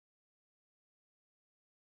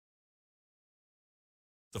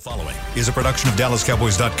The following is a production of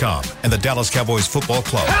DallasCowboys.com and the Dallas Cowboys Football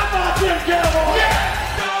Club. How about them Cowboys? Yeah!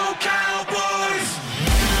 Go Cowboys!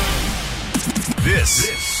 This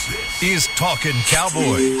is Talkin'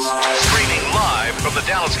 Cowboys. Streaming live from the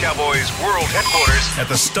Dallas Cowboys World Headquarters at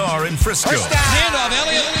the Star in Frisco. Handoff,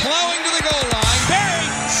 Elliott plowing to the goal line. Barry,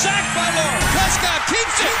 sacked by Lawrence. Prescott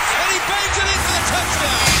keeps it, and he bangs it in for the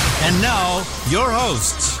touchdown. And now, your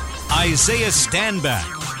hosts, Isaiah Stanback,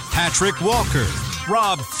 Patrick Walker,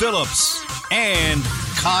 Rob Phillips, and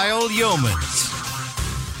Kyle Yeomans.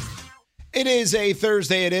 It is a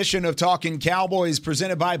Thursday edition of Talking Cowboys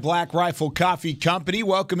presented by Black Rifle Coffee Company.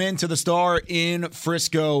 Welcome into the Star in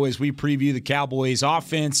Frisco as we preview the Cowboys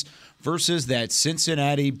offense versus that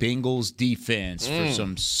Cincinnati Bengals defense for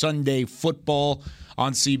some Sunday football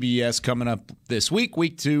on CBS coming up this week,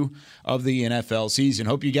 week 2 of the NFL season.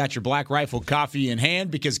 Hope you got your Black Rifle coffee in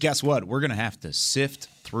hand because guess what? We're going to have to sift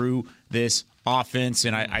through this offense.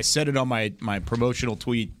 And I said it on my promotional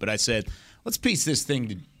tweet, but I said, let's piece this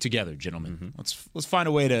thing together, gentlemen. Let's find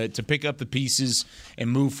a way to pick up the pieces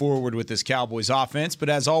and move forward with this Cowboys offense. But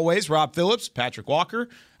as always, Rob Phillips, Patrick Walker,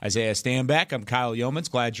 Isaiah Stanback. I'm Kyle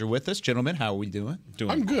Yeomans. Glad you're with us. Gentlemen, how are we doing?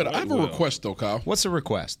 I'm good. I have a request, though, Kyle. What's the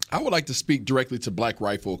request? I would like to speak directly to Black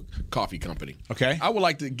Rifle Coffee Company. Okay. I would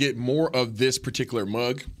like to get more of this particular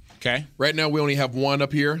mug. Okay. Right now, we only have one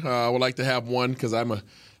up here. I would like to have one because I'm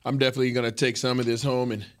definitely going to take some of this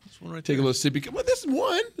home and take a little sip. Well, this is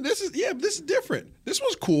one. This is different. This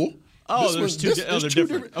one's cool. Oh, there's two. They're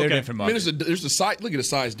different. They're different mugs. There's a size. Look at the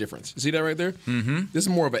size difference. See that right there? Mm-hmm. This is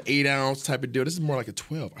more of an 8-ounce type of deal. This is more like a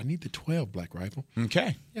 12. I need the 12 Black Rifle.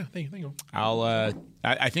 Okay. Yeah, thank you.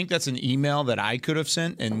 I think that's an email that I could have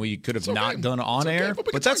sent and we could have not done on air,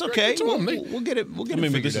 but that's okay. We'll get it. We'll get it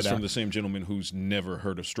figured this is out. from the same gentleman who's never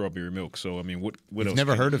heard of strawberry milk. So I mean, what else?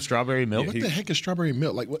 Never heard of strawberry milk? What the heck is strawberry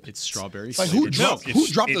milk? Like what? It's strawberry. Like who dropped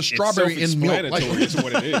the strawberry in milk? Like is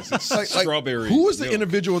what it is. It's strawberry. Who was the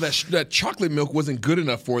individual that chocolate milk wasn't good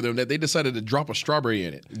enough for them that they decided to drop a strawberry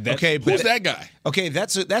in it? Who's that guy? Okay,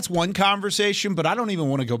 that's one conversation, but I don't even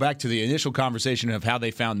want to go back to the initial conversation of how they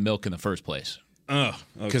found milk in the first place.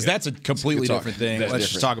 Because that's a completely different thing. Let's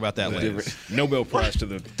just talk about that later. Nobel Prize to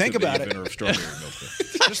the inventor of strawberry milk.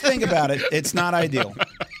 Just think about it. It's not ideal.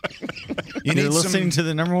 You're listening to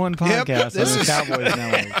the number one podcast on the Cowboys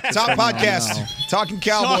Network. Top podcast. Talking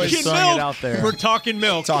Cowboys. Throwing it out there. We're talking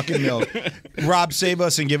milk. Talking milk. Rob, save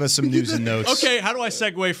us and give us some news and notes. Okay, how do I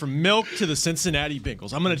segue from milk to the Cincinnati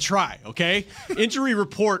Bengals? I'm going to try, okay? Injury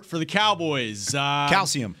report for the Cowboys.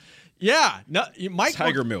 Calcium. Yeah, Mike.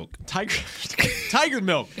 Tiger milk. Tiger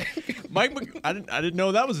milk. I didn't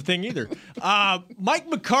know that was a thing either. Mike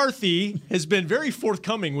McCarthy has been very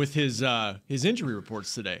forthcoming with his injury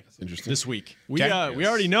reports today. That's interesting. This week, we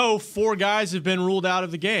already know 4 guys have been ruled out of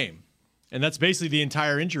the game, and that's basically the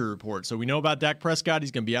entire injury report. So we know about Dak Prescott; he's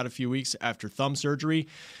going to be out a few weeks after thumb surgery.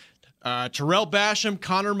 Terrell Basham,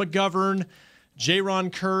 Connor McGovern, Jaron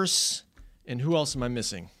Kearse, and who else am I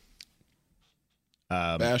missing?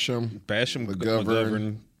 Basham,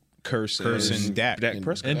 McGovern, Kearse, and Dak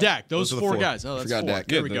Prescott. And Dak, those 4 guys. Oh, that's 4. Dak.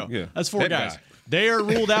 There we go. Yeah. That's 4 guys. They are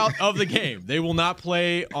ruled out of the game. They will not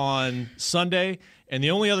play on Sunday. And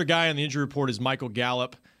the only other guy on the injury report is Michael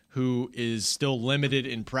Gallup, who is still limited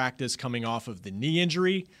in practice coming off of the knee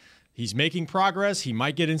injury. He's making progress. He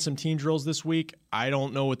might get in some team drills this week. I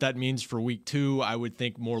don't know what that means for week 2. I would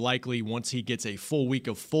think more likely once he gets a full week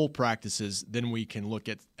of full practices, then we can look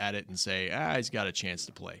at it and say, he's got a chance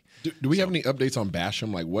to play. Do we have any updates on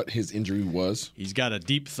Basham, like what his injury was? He's got a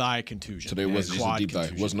deep thigh contusion. Today was just a deep thigh.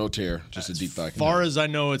 It was no tear, just a deep thigh contusion. As far as I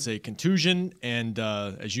know, it's a contusion, and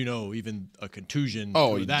as you know, even a contusion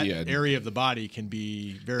to that area of the body can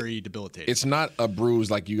be very debilitating. It's not a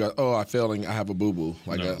bruise like you got, I fell and I have a boo-boo.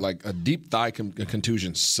 Like a deep thigh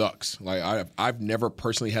contusion sucks. Like I've never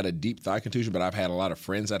personally had a deep thigh contusion, but I've had a lot of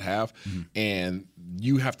friends that have, and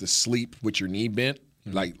you have to sleep with your knee bent,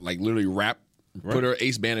 like literally put an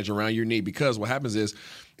ace bandage around your knee, because what happens is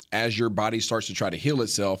as your body starts to try to heal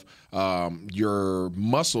itself, your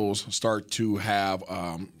muscles start to have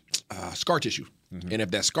scar tissue. And if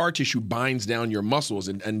that scar tissue binds down your muscles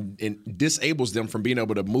and disables them from being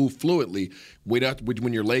able to move fluidly,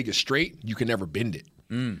 when your leg is straight, you can never bend it.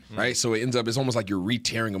 Right? So it's almost like you're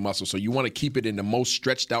re-tearing a muscle. So you want to keep it in the most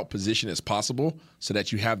stretched out position as possible so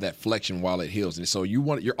that you have that flexion while it heals. And so you're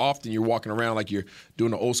walking around like you're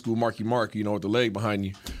doing the old school Marky Mark, with the leg behind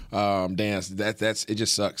you dance. It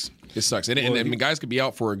just sucks. It sucks. And guys could be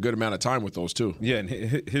out for a good amount of time with those too. Yeah, and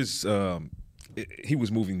his he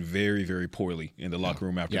was moving very, very poorly in the locker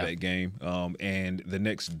room after that game. And the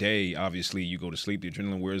next day, obviously, you go to sleep, the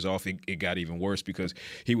adrenaline wears off. It got even worse because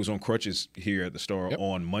he was on crutches here at the Star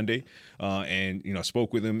on Monday. And, I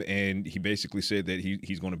spoke with him, and he basically said that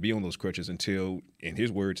he's going to be on those crutches until, in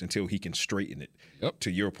his words, until he can straighten it,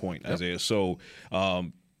 to your point, Isaiah. So,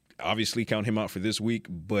 obviously count him out for this week,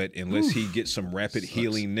 but unless he gets some rapid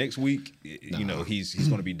healing next week, he's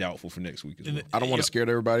going to be doubtful for next week as well. I don't want to scare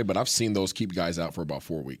everybody, but I've seen those keep guys out for about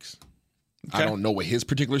 4 weeks. Okay. I don't know what his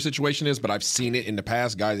particular situation is, but I've seen it in the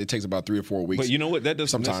past. Guys, it takes about 3 or 4 weeks. But you know what? That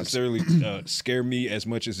doesn't necessarily scare me as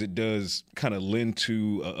much as it does kind of lend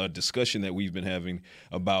to a discussion that we've been having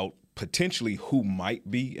about potentially who might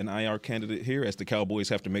be an IR candidate here as the Cowboys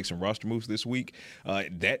have to make some roster moves this week.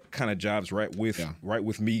 That kind of jives right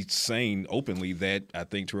with me saying openly that I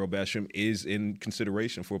think Terrell Basham is in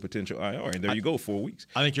consideration for a potential IR. And there you go, 4 weeks.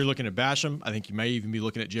 I think you're looking at Basham. I think you may even be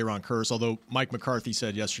looking at Jaron Curse, although Mike McCarthy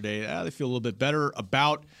said yesterday they feel a little bit better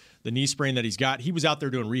about the knee sprain that he's got. He was out there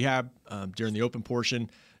doing rehab during the open portion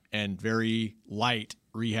and very light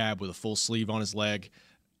rehab with a full sleeve on his leg.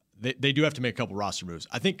 They do have to make a couple roster moves.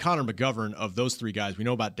 I think Connor McGovern, of those 3 guys, we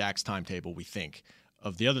know about Dak's timetable, we think.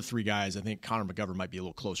 Of the other 3 guys, I think Connor McGovern might be a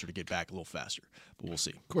little closer to get back a little faster, but we'll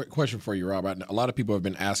see. Quick question for you, Rob. A lot of people have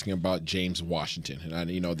been asking about James Washington, and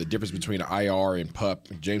the difference between IR and PUP.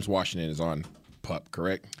 James Washington is on PUP,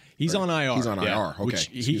 correct? He's on IR. He's on IR. Okay, which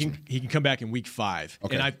he can come back in week 5.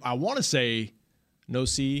 Okay. And I want to say,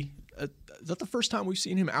 is that the first time we've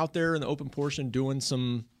seen him out there in the open portion doing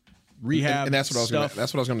some rehab, and that's what I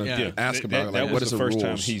was going to ask about. That was the first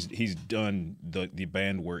time rules? he's done the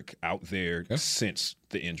band work out there since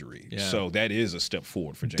the injury. Yeah. So that is a step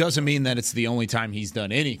forward for James. Doesn't mean that it's the only time he's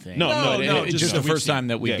done anything. No. It's just the first time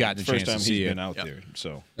that we've gotten a chance to see he's it. been out there.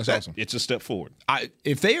 So that's awesome. It's a step forward.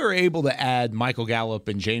 If they are able to add Michael Gallup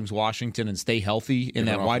and James Washington and stay healthy in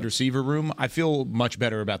that wide receiver room, I feel much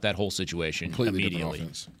better about that whole situation. Completely immediately.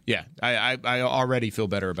 Different offense. Yeah, I already feel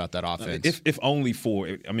better about that offense. If only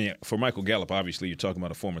for Michael Gallup, obviously you're talking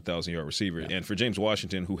about a former 1,000-yard receiver, and for James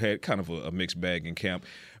Washington, who had kind of a mixed bag in camp,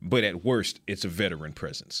 but at worst, it's a veteran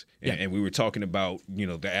presence. And we were talking about,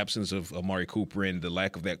 the absence of Amari Cooper and the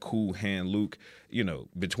lack of that cool hand Luke,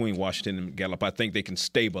 between Washington and Gallup. I think they can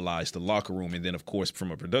stabilize the locker room. And then, of course,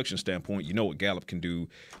 from a production standpoint, what Gallup can do.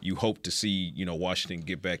 You hope to see, Washington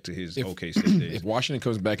get back to his okay state days. If Washington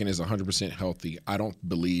comes back and is 100% healthy, I don't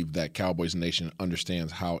believe that Cowboys Nation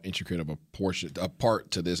understands how intricate of a part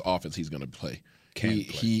to this offense he's going to play.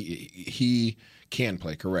 He can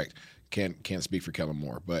play, correct. Can't speak for Kellen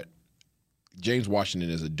Moore, but James Washington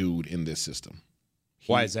is a dude in this system.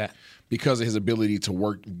 Why is that? Because of his ability to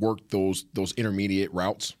work those intermediate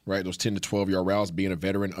routes, right? Those 10 to 12-yard routes, being a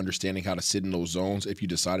veteran, understanding how to sit in those zones. If you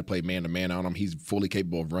decide to play man-to-man on him, he's fully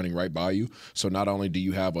capable of running right by you. So not only do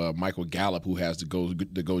you have a Michael Gallup who has the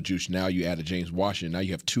go juice, now you add a James Washington. Now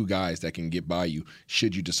you have 2 guys that can get by you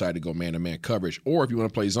should you decide to go man-to-man coverage. Or if you want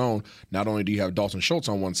to play zone, not only do you have Dalton Schultz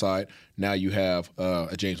on one side, now you have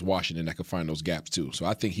a James Washington that can find those gaps too. So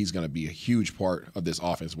I think he's going to be a huge part of this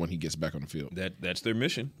offense when he gets back on the field. That's their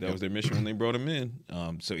mission. That was their mission when they brought him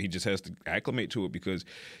in. So he just has to acclimate to it because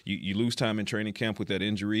you lose time in training camp with that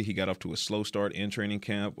injury. He got off to a slow start in training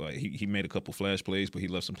camp. He made a couple flash plays, but he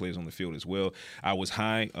left some plays on the field as well. I was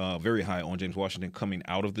very high on James Washington coming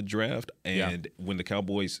out of the draft. And when the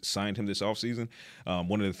Cowboys signed him this offseason,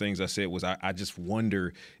 one of the things I said was I just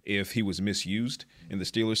wonder if he was misused in the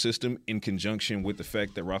Steelers system in conjunction with the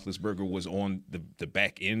fact that Roethlisberger was on the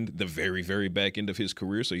back end, the very, very back end of his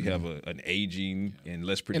career. So you have an aging and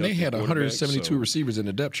less productive. And they had 172 receivers in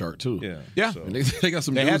the depth chart too. Yeah. So, and they got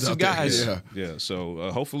some. They had some guys. Yeah.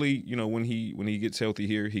 So hopefully, when he gets healthy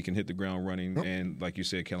here, he can hit the ground running, and like you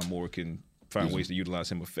said, Kellen Moore can find ways to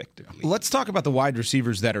utilize him effectively. Let's talk about the wide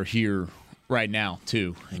receivers that are here right now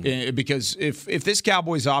too, because if this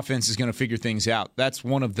Cowboys offense is going to figure things out, that's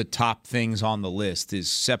one of the top things on the list is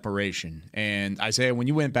separation. And Isaiah, when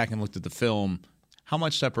you went back and looked at the film, how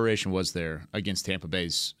much separation was there against Tampa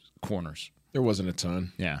Bay's corners? There wasn't a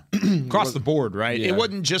ton. Yeah. Across the board, right? Yeah. It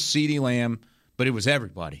wasn't just CeeDee Lamb, but it was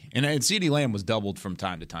everybody. And CeeDee Lamb was doubled from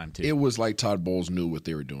time to time, too. It was like Todd Bowles knew what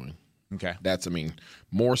they were doing. Okay. That's,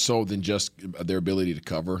 more so than just their ability to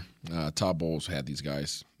cover. Todd Bowles had these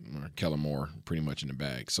guys, Kellen Moore, pretty much in the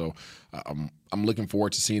bag. So I'm looking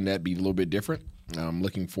forward to seeing that be a little bit different.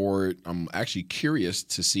 I'm actually curious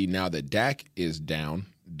to see now that Dak is down,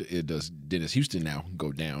 does Dennis Houston now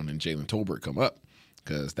go down and Jalen Tolbert come up?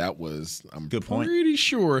 Because that was, pretty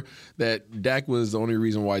sure that Dak was the only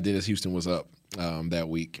reason why Dennis Houston was up that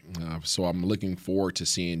week. So I'm looking forward to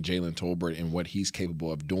seeing Jalen Tolbert and what he's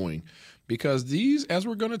capable of doing because these, as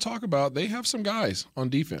we're going to talk about, they have some guys on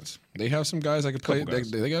defense. They have some guys that can play.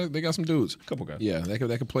 They got some dudes. Couple guys. Yeah, they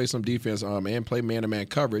can play some defense and play man-to-man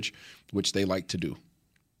coverage, which they like to do.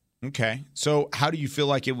 Okay. So how do you feel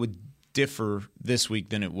like it would differ this week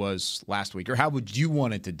than it was last week? Or how would you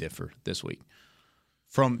want it to differ this week?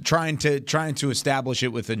 From trying to establish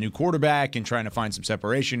it with a new quarterback and trying to find some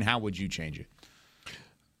separation, how would you change it?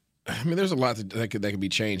 I mean, there's a lot that could be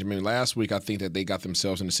changed. I mean, last week I think that they got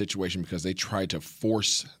themselves in a situation because they tried to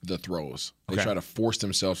force the throws. They tried to force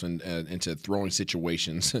themselves into throwing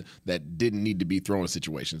situations that didn't need to be throwing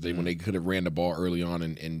situations. When they could have ran the ball early on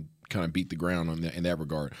and kind of beat the ground in that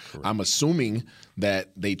regard. Correct. I'm assuming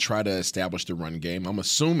that they try to establish the run game. I'm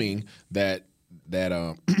assuming that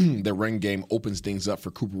the run game opens things up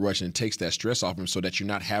for Cooper Rush and takes that stress off him so that you're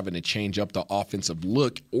not having to change up the offensive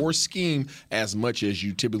look or scheme as much as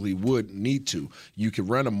you typically would need to. You could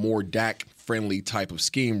run a more Dak-friendly type of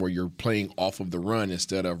scheme where you're playing off of the run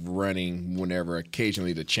instead of running whenever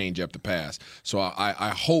occasionally to change up the pass. So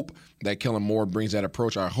I hope that Kellen Moore brings that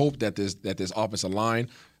approach. I hope that this offensive line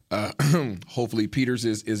hopefully Peters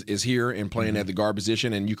is here and playing at the guard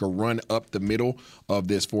position, and you can run up the middle of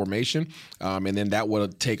this formation, and then that will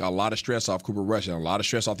take a lot of stress off Cooper Rush and a lot of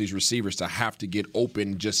stress off these receivers to have to get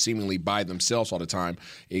open just seemingly by themselves all the time.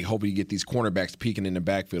 I hope you get these cornerbacks peeking in the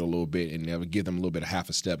backfield a little bit, and that would give them a little bit of half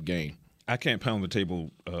a step gain. I can't pound the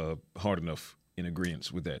table hard enough in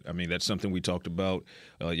agreement with that. I mean, that's something we talked about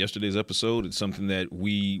yesterday's episode. It's something that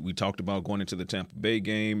we talked about going into the Tampa Bay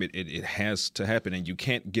game. It has to happen, and you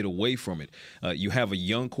can't get away from it. You have a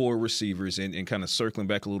young core of receivers, and kind of circling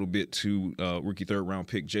back a little bit to rookie third-round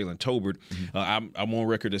pick Jalen Tolbert. I'm on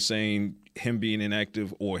record as saying him being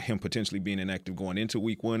inactive or him potentially being inactive going into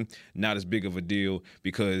week one, not as big of a deal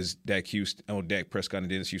because Dak Prescott and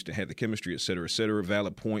Dennis Houston had the chemistry, et cetera, et cetera.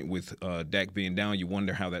 Valid point with Dak being down. You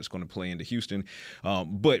wonder how that's going to play into Houston.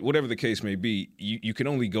 But whatever the case may be, you can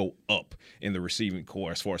only go up in the receiving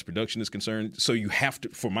core as far as production is concerned. So you have to,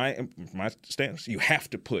 for my stance, you have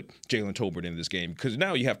to put Jalen Tolbert in this game because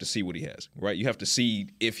now you have to see what he has, right? You have to see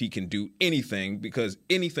if he can do anything because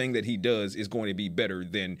anything that he does is going to be better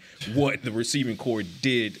than what the receiving core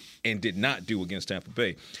did and did not do against Tampa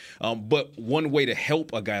Bay. But one way to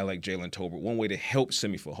help a guy like Jalen Tolbert, one way to help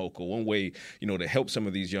Simi Fehoko, one way, to help some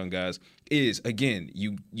of these young guys is, again,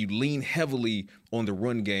 you lean heavily on the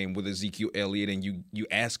run game with Ezekiel Elliott, and you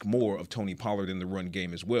ask more of Tony Pollard in the run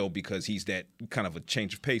game as well because he's that kind of a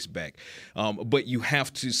change of pace back. But you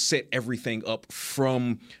have to set everything up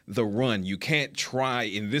from the run. You can't try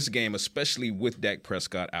in this game, especially with Dak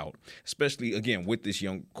Prescott out, especially, again, with this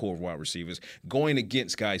young core of wide receivers, going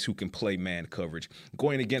against guys who can play man coverage,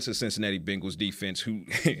 going against the Cincinnati Bengals defense who,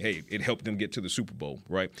 hey, it helped them get to the Super Bowl,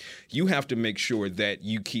 right? You have to make sure that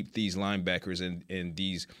you keep these linebackers and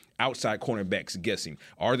these outside cornerbacks guessing.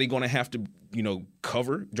 Are they going to have to,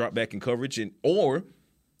 drop back in coverage, or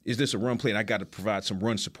is this a run play and I got to provide some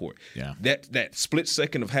run support? Yeah. That split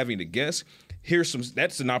second of having to guess,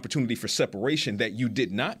 that's an opportunity for separation that you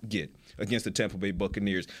did not get against the Tampa Bay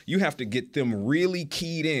Buccaneers. You have to get them really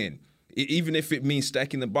keyed in, even if it means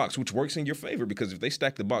stacking the box, which works in your favor because if they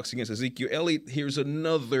stack the box against Ezekiel Elliott, here's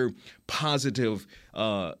another positive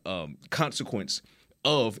consequence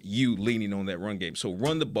of you leaning on that run game. So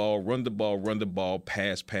run the ball, pass,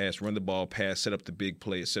 run the ball, pass, set up the big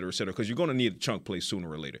play, et cetera, because you're going to need a chunk play sooner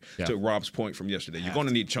or later. Yeah. To Rob's point from yesterday, you're going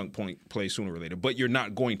to need chunk play sooner or later, but you're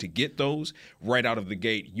not going to get those right out of the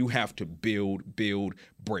gate. You have to build,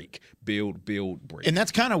 break. And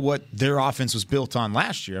that's kind of what their offense was built on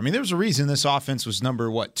last year. I mean, there was a reason this offense was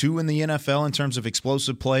number, 2 in the NFL in terms of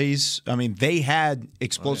explosive plays. I mean, they had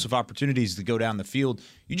explosive opportunities to go down the field.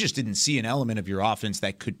 You just didn't see an element of your offense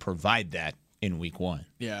that could provide that in week one.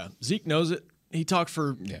 Yeah, Zeke knows it. He talked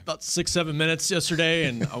for about 6-7 minutes yesterday,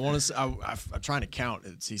 and I'm trying to count.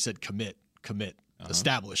 He said commit,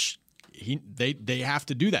 establish. They have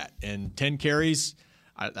to do that, and 10 carries.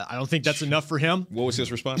 I don't think that's enough for him. What was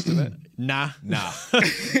his response to that? Nah.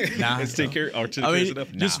 It's 10 carries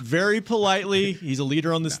enough? Just very politely, he's a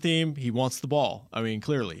leader on this team. He wants the ball. I mean,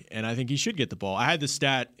 clearly. And I think he should get the ball. I had this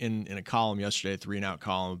stat in a column yesterday, a 3-and-out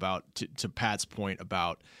column, about to Pat's point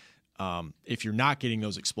about if you're not getting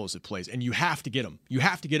those explosive plays, and you have to get them. You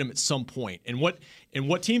have to get them at some point. And what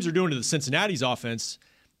teams are doing to the Cincinnati's offense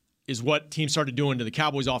is what teams started doing to the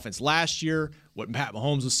Cowboys' offense last year, what Pat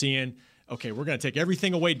Mahomes was seeing. Okay, we're going to take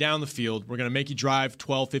everything away down the field. We're going to make you drive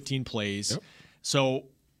 12, 15 plays. Yep. So,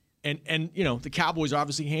 and the Cowboys are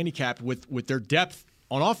obviously handicapped with their depth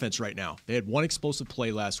on offense right now. They had one explosive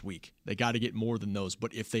play last week. They got to get more than those.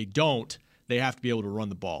 But if they don't, they have to be able to run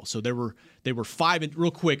the ball. So they were 5 and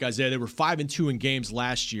real quick, Isaiah. They were 5-2 in games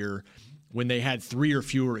last year when they had 3 or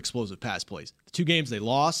fewer explosive pass plays. The 2 games they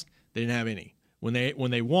lost, they didn't have any. When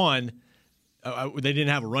they won, they didn't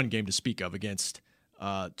have a run game to speak of against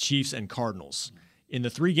Chiefs and Cardinals. In the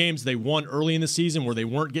 3 games they won early in the season where they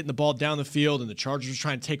weren't getting the ball down the field and the Chargers were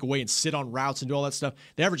trying to take away and sit on routes and do all that stuff,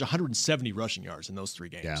 they averaged 170 rushing yards in those 3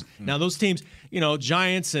 games. Yeah. Now, those teams,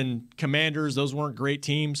 Giants and Commanders, those weren't great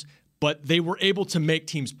teams, but they were able to make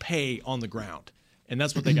teams pay on the ground. And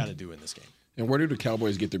that's what they got to do in this game. And where do the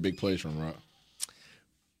Cowboys get their big plays from, Rob?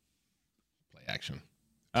 Play action.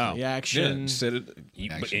 Oh, the action. Yeah, said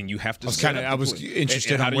it, and you have to. I was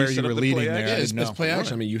interested in where you were leading there. Yeah, it's play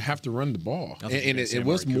action. I mean, you have to run the ball, and it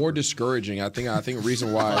was more discouraging. I think the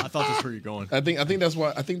reason why I thought that's where you're going. I think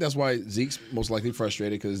that's why Zeke's most likely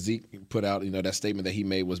frustrated, because Zeke put out that statement that he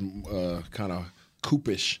made was kind of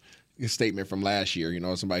Coopish statement from last year.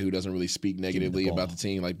 Somebody who doesn't really speak negatively about the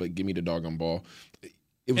team, but give me the doggone ball.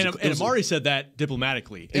 And Amari said that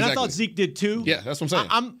diplomatically, and I thought Zeke did too. Yeah, that's what I'm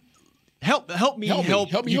saying. Help me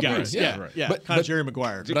help you guys. Yeah. But kind of Jerry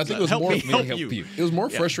Maguire. But I think it was help you. It was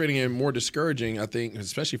more frustrating and more discouraging, I think,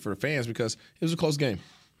 especially for the fans, because it was a close game.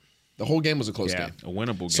 The whole game was a close game. A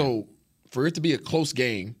winnable game. So for it to be a close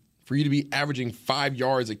game, for you to be averaging 5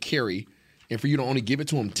 yards a carry, and for you to only give it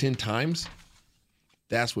to them 10 times,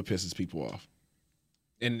 that's what pisses people off.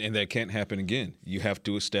 And that can't happen again. You have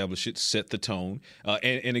to establish it, set the tone.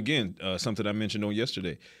 And again, something I mentioned on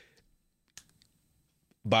yesterday.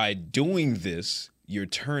 By doing this, you're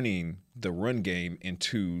turning the run game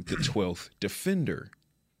into the 12th defender.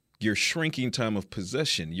 You're shrinking time of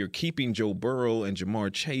possession. You're keeping Joe Burrow and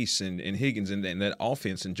Jamar Chase and Higgins and that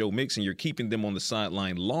offense and Joe Mixon. You're keeping them on the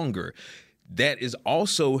sideline longer. That is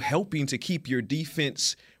also helping to keep your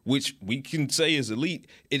defense, which we can say is elite,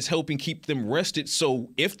 it's helping keep them rested. So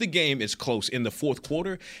if the game is close in the fourth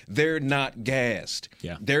quarter, they're not gassed.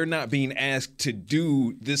 Yeah. They're not being asked to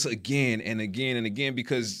do this again and again and again,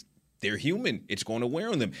 because they're human. It's going to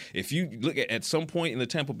wear on them. If you look at some point in the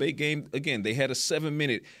Tampa Bay game, again, they had a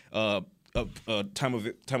 7-minute time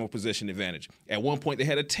of possession advantage. At one point, they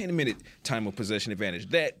had a 10-minute time of possession advantage.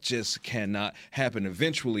 That just cannot happen.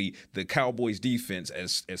 Eventually, the Cowboys' defense,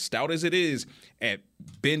 as stout as it is at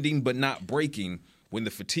bending but not breaking, when the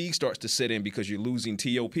fatigue starts to set in because you're losing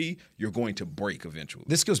TOP, you're going to break eventually.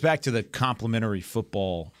 This goes back to the complimentary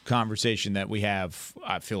football conversation that we have,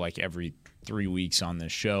 I feel like, every 3 weeks on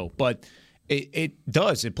this show. But it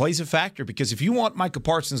does. It plays a factor, because if you want Micah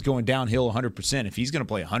Parsons going downhill 100%, if he's going to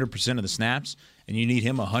play 100% of the snaps and you need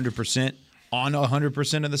him 100% on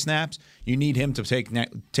 100% of the snaps, you need him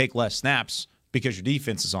to take less snaps because your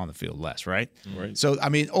defense is on the field less, right? Right. So, I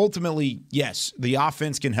mean, ultimately, yes, the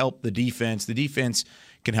offense can help the defense. The defense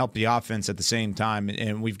can help the offense at the same time,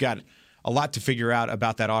 and we've got a lot to figure out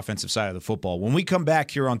about that offensive side of the football. When we come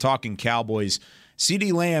back here on Talking Cowboys,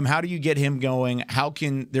 CeeDee Lamb, how do you get him going? How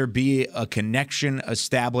can there be a connection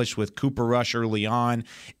established with Cooper Rush early on?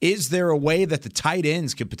 Is there a way that the tight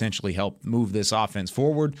ends could potentially help move this offense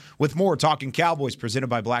forward? With more Talking Cowboys presented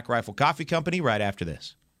by Black Rifle Coffee Company right after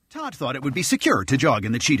this. Todd thought it would be secure to jog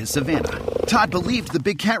in the cheetah savanna. Todd believed the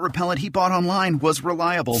big cat repellent he bought online was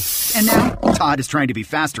reliable. And now, Todd is trying to be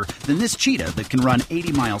faster than this cheetah that can run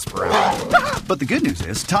 80 miles per hour. But the good news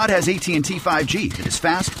is, Todd has AT&T 5G that is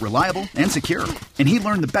fast, reliable, and secure. And he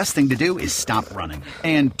learned the best thing to do is stop running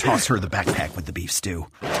and toss her the backpack with the beef stew.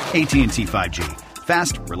 AT&T 5G.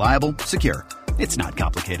 Fast, reliable, secure. It's not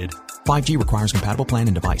complicated. 5G requires compatible plan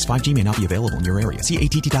and device. 5G may not be available in your area. See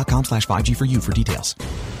att.com/5G for you for details.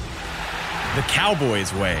 The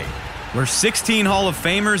Cowboys way, where 16 Hall of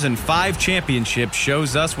Famers and 5 championships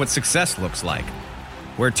shows us what success looks like.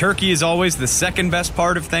 Where turkey is always the second best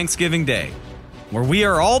part of Thanksgiving Day. Where we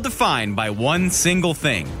are all defined by one single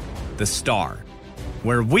thing, the star.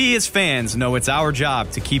 Where we as fans know it's our job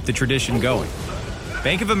to keep the tradition going.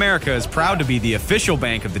 Bank of America is proud to be the official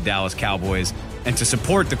bank of the Dallas Cowboys and to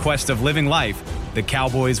support the quest of living life the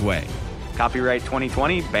Cowboys way. Copyright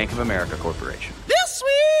 2020, Bank of America Corporation. This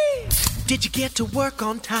sweet! Did you get to work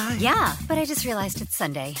on time? Yeah, but I just realized it's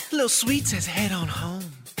Sunday. Little Sweet says head on home.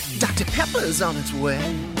 Dr. Pepper's on its way.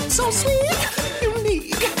 So sweet,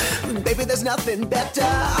 unique. Baby, there's nothing better.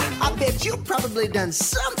 I bet you've probably done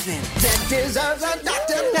something that deserves a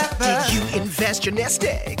Dr. Pepper. Did you invest your nest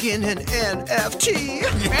egg in an NFT?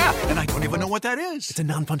 Yeah, and I don't even know what that is. It's a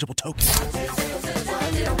non-fungible token.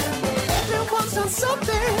 Everyone's done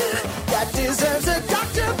something that deserves a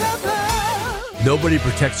Dr. Pepper. Nobody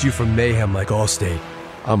protects you from mayhem like Allstate.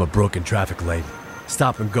 I'm a broken traffic light.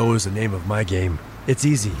 Stop and go is the name of my game. It's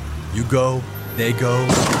easy. You go, they go.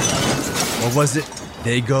 Or was it,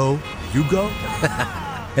 they go, you go?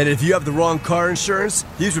 And if you have the wrong car insurance,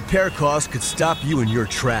 these repair costs could stop you in your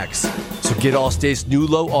tracks. So get Allstate's new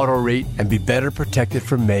low auto rate and be better protected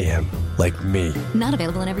from mayhem, like me. Not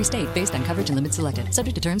available in every state based on coverage and limits selected.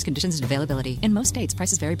 Subject to terms, conditions, and availability. In most states,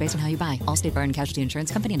 prices vary based on how you buy. Allstate Bar and Casualty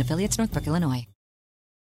Insurance Company and affiliates, Northbrook, Illinois.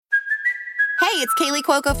 Hey, it's Kaylee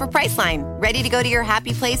Cuoco for Priceline. Ready to go to your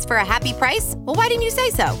happy place for a happy price? Well, why didn't you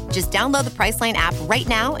say so? Just download the Priceline app right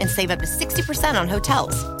now and save up to 60% on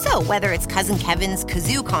hotels. So whether it's Cousin Kevin's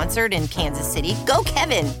Kazoo Concert in Kansas City, go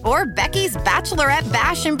Kevin, or Becky's Bachelorette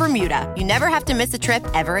Bash in Bermuda, you never have to miss a trip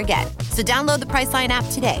ever again. So download the Priceline app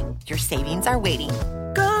today. Your savings are waiting.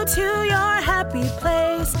 Go to your happy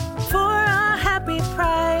place for a happy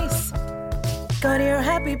price. Go to your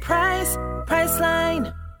happy price,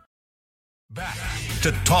 Priceline. Back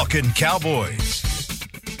to Talking Cowboys.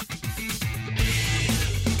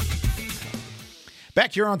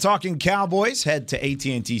 Back here on Talking Cowboys, head to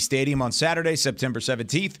AT&T Stadium on Saturday, September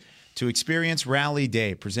 17th to experience Rally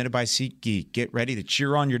Day, presented by SeatGeek. Get ready to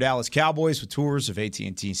cheer on your Dallas Cowboys with tours of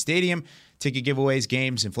AT&T Stadium, ticket giveaways,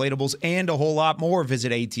 games, inflatables, and a whole lot more.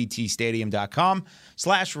 Visit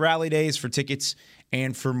attstadium.com/rallydays for tickets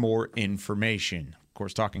and for more information. Of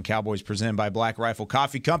course, Talking Cowboys presented by Black Rifle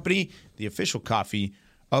Coffee Company, the official coffee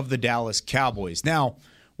of the Dallas Cowboys. Now,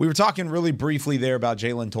 we were talking really briefly there about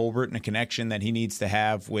Jalen Tolbert and a connection that he needs to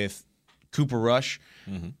have with Cooper Rush.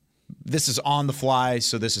 Mm-hmm. This is on the fly,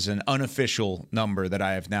 so this is an unofficial number that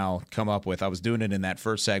I have now come up with. I was doing it in that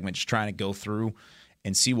first segment, just trying to go through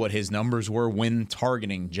and see what his numbers were when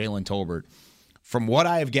targeting Jalen Tolbert. From what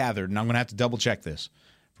I have gathered, and I'm going to have to double-check this,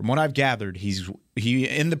 from what I've gathered, he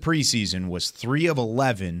in the preseason was 3 of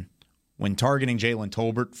 11 when targeting Jalen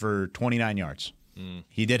Tolbert for 29 yards.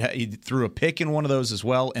 He threw a pick in one of those as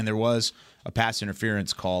well, and there was a pass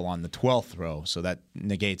interference call on the 12th throw, so that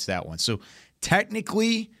negates that one. So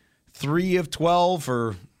technically 3 of 12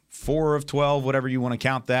 or 4 of 12, whatever you want to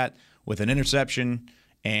count that, with an interception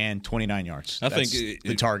and 29 yards. That's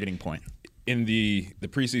the targeting point. In the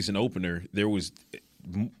preseason opener, there was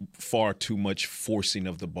far too much forcing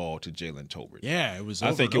of the ball to Jalen Tolbert. Yeah, it was.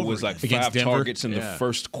 I think it was like 5 targets in the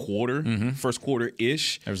first quarter, first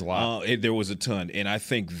quarter-ish. There was a lot. There was a ton, and I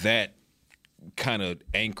think that kind of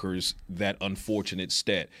anchors that unfortunate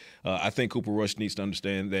stat. I think Cooper Rush needs to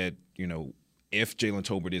understand that, if Jalen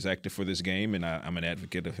Tolbert is active for this game, and I'm an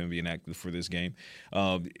advocate of him being active for this game,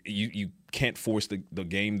 you can't force the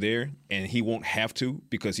game there, and he won't have to,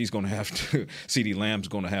 because he's going to have to – CeeDee Lamb's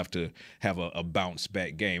going to have a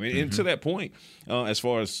bounce-back game. And to that point, as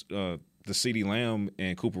far as the CeeDee Lamb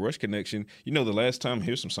and Cooper Rush connection, the last time –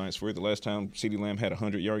 here's some science for you. The last time CeeDee Lamb had a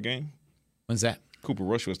 100-yard game. When's that? Cooper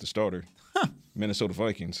Rush was the starter. Minnesota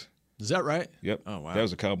Vikings. Is that right? Yep. Oh, wow. That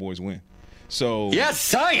was a Cowboys win. So yes,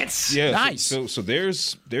 science. Yeah, nice. So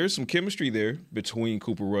there's some chemistry there between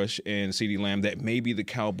Cooper Rush and CeeDee Lamb that maybe the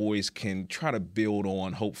Cowboys can try to build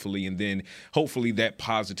on, hopefully, and then hopefully that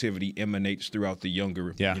positivity emanates throughout the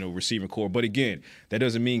younger receiving core. But again, that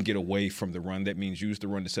doesn't mean get away from the run. That means use the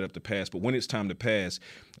run to set up the pass. But when it's time to pass,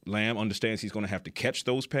 Lamb understands he's going to have to catch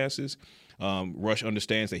those passes. Rush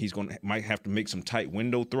understands that he's might have to make some tight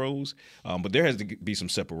window throws, but there has to be some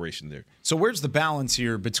separation there. So where's the balance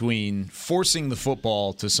here between forcing the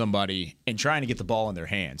football to somebody and trying to get the ball in their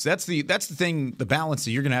hands? That's the thing, the balance that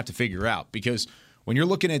you're going to have to figure out, because when you're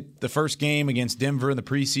looking at the first game against Denver in the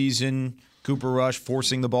preseason, Cooper Rush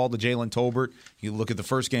forcing the ball to Jalen Tolbert. You look at the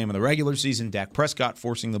first game of the regular season, Dak Prescott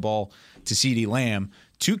forcing the ball to CeeDee Lamb.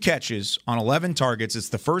 2 catches on 11 targets. It's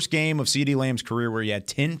the first game of CeeDee Lamb's career where he had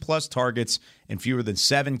 10-plus targets and fewer than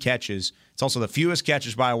 7 catches. It's also the fewest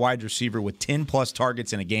catches by a wide receiver with 10-plus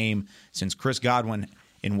targets in a game since Chris Godwin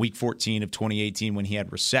in Week 14 of 2018 when he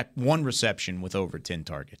had 1 reception with over 10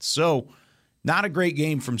 targets. So not a great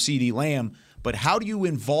game from CeeDee Lamb, but how do you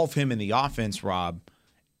involve him in the offense, Rob,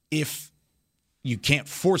 if you can't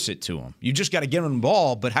force it to him? You just got to get him the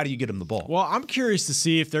ball, but how do you get him the ball? Well, I'm curious to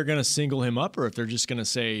see if they're going to single him up or if they're just going to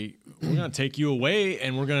say, we're going to take you away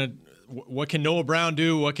and we're going to – what can Noah Brown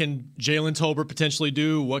do? What can Jalen Tolbert potentially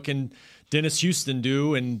do? What can Dennis Houston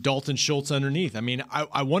do and Dalton Schultz underneath? I mean,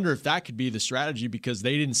 I wonder if that could be the strategy, because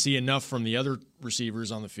they didn't see enough from the other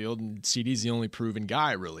receivers on the field, and CeeDee's the only proven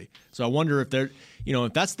guy, really. So I wonder if they're –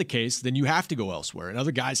 if that's the case, then you have to go elsewhere, and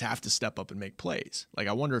other guys have to step up and make plays. Like,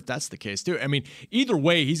 I wonder if that's the case, too. I mean, either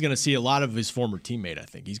way, he's going to see a lot of his former teammate, I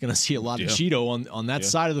think. He's going to see a lot of Cheeto on that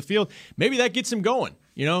side of the field. Maybe that gets him going.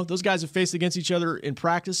 Those guys have faced against each other in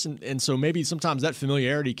practice, and so maybe sometimes that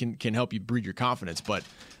familiarity can help you breed your confidence. But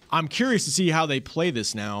I'm curious to see how they play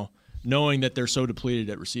this now, knowing that they're so depleted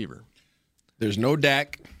at receiver. There's no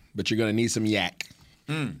Dak, but you're going to need some yak.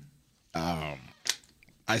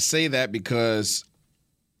 I say that because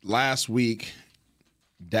last week,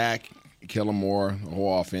 Dak, Kellen Moore, the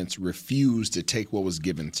whole offense refused to take what was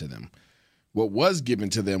given to them. What was given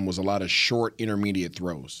to them was a lot of short, intermediate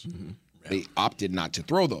throws. Mm-hmm. They opted not to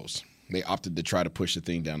throw those. They opted to try to push the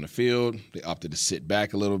thing down the field. They opted to sit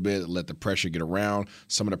back a little bit, let the pressure get around.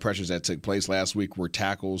 Some of the pressures that took place last week were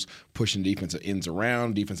tackles pushing defensive ends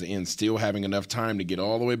around, defensive ends still having enough time to get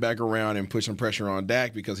all the way back around and put some pressure on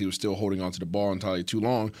Dak because he was still holding onto the ball entirely too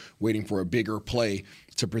long, waiting for a bigger play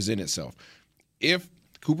to present itself. If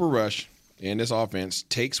Cooper Rush and this offense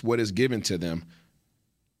takes what is given to them,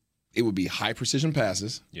 it would be high precision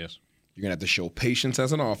passes. Yes. You're going to have to show patience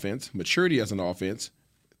as an offense, maturity as an offense,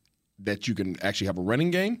 that you can actually have a running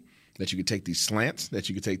game, that you could take these slants, that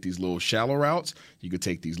you could take these little shallow routes, you could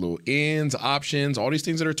take these little ends, options, all these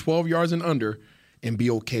things that are 12 yards and under, and be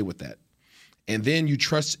okay with that. And then you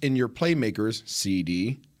trust in your playmakers,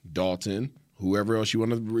 CD, Dalton, whoever else you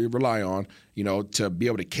want to rely on, to be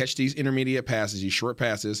able to catch these intermediate passes, these short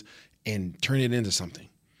passes, and turn it into something.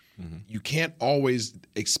 Mm-hmm. You can't always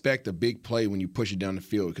expect a big play when you push it down the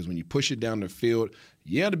field, because when you push it down the field,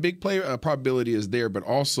 the big play probability is there, but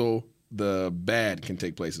also the bad can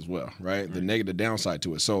take place as well, right? The negative downside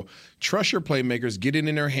to it. So trust your playmakers, get it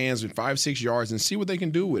in their hands with 5-6 yards and see what they can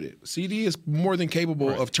do with it. CD is more than capable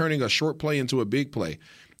of turning a short play into a big play.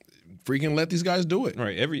 Freaking let these guys do it.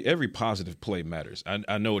 Right. Every positive play matters.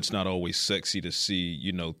 I know it's not always sexy to see,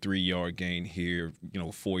 3-yard gain here,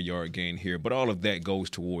 4-yard gain here, but all of that goes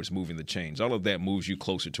towards moving the chains. All of that moves you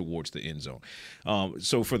closer towards the end zone.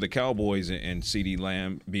 So for the Cowboys and CeeDee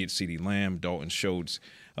Lamb, be it CeeDee Lamb, Dalton Schultz,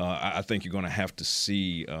 I think you're going to have to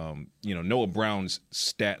see, Noah Brown's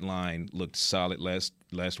stat line looked solid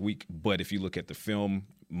last week, but if you look at the film,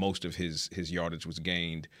 most of his yardage was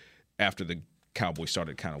gained after the Cowboys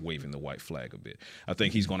started kind of waving the white flag a bit. I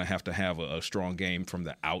think he's going to have a strong game from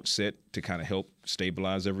the outset to kind of help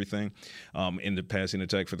stabilize everything in the passing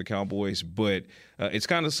attack for the Cowboys. But it's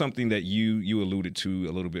kind of something that you alluded to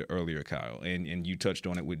a little bit earlier, Kyle, and you touched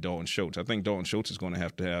on it with Dalton Schultz. I think Dalton Schultz is going to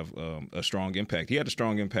have a strong impact. He had a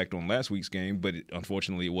strong impact on last week's game, but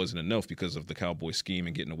unfortunately it wasn't enough because of the Cowboys scheme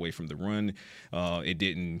and getting away from the run. It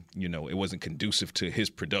didn't, it wasn't conducive to his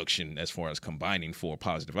production as far as combining for a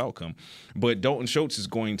positive outcome. But Dalton Schultz is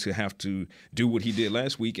going to have to do what he did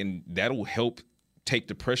last week, and that'll help take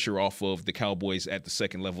the pressure off of the Cowboys at the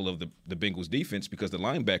second level of the Bengals defense, because the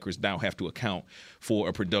linebackers now have to account for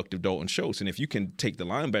a productive Dalton Schultz. And if you can take the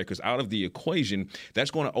linebackers out of the equation,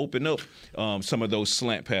 that's going to open up some of those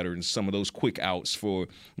slant patterns, some of those quick outs for,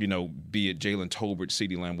 be it Jalen Tolbert,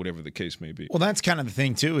 CeeDee Lamb, whatever the case may be. Well, that's kind of the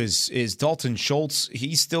thing, too, is Dalton Schultz,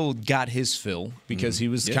 he still got his fill because he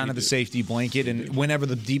was kind of the safety blanket. And whenever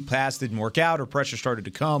the deep pass didn't work out or pressure started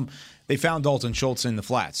to come, they found Dalton Schultz in the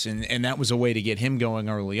flats, and that was a way to get him going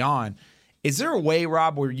early on. Is there a way,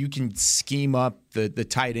 Rob, where you can scheme up the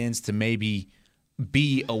tight ends to maybe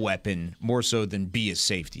be a weapon more so than be a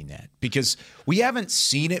safety net? Because we haven't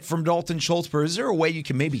seen it from Dalton Schultz, but is there a way you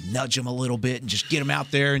can maybe nudge him a little bit and just get him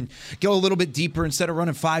out there and go a little bit deeper instead of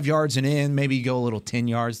running 5 yards and in, maybe go a little 10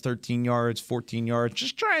 yards, 13 yards, 14 yards,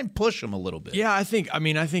 just try and push him a little bit? Yeah, I think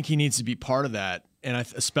he needs to be part of that. And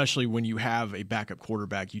especially when you have a backup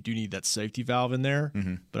quarterback, you do need that safety valve in there.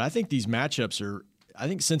 Mm-hmm. But I think these matchups I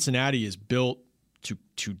think Cincinnati is built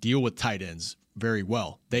to deal with tight ends very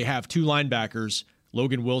well. They have two linebackers,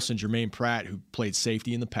 Logan Wilson, Jermaine Pratt, who played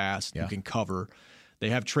safety in the past, who can cover.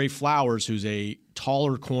 They have Trey Flowers, who's a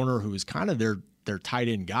taller corner, who is kind of their tight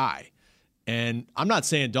end guy. And I'm not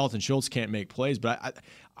saying Dalton Schultz can't make plays, but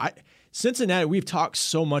Cincinnati, we've talked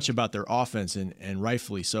so much about their offense, and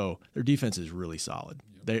rightfully so. Their defense is really solid.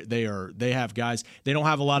 They have guys. They don't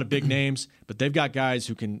have a lot of big names, but they've got guys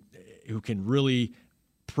who can really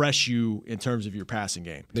press you in terms of your passing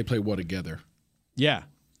game. They play well together. Yeah,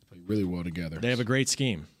 they play really well together. They have a great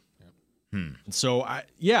scheme. And so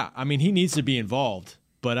he needs to be involved,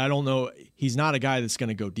 but I don't know. He's not a guy that's going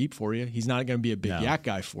to go deep for you. He's not going to be a big yak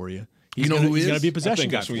guy for you. He's going to be a possession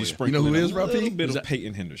guy for you. You know who is, Rob? A little bit of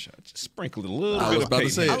Peyton Henderson. Just sprinkle it a little bit. I was about to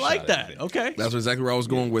say. I like that. Okay. That's exactly where I was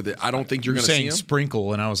going with it. I don't think you're going to see him.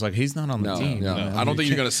 Sprinkle, and I was like, he's not on the team. No. I don't think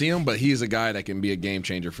you're going to see him, but he is a guy that can be a game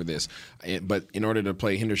changer for this. But in order to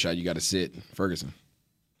play Hendershot, you got to sit Ferguson.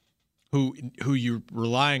 Who you're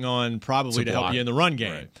relying on probably to help you in the run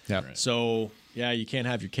game. Right. Yep. So, yeah, you can't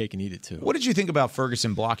have your cake and eat it, too. What did you think about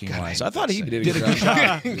Ferguson blocking-wise? I thought he did a good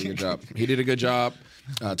job. He did a good job.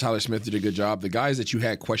 Tyler Smith did a good job. The guys that you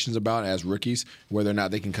had questions about as rookies, whether or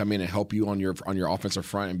not they can come in and help you on your offensive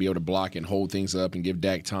front and be able to block and hold things up and give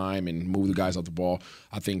Dak time and move the guys off the ball,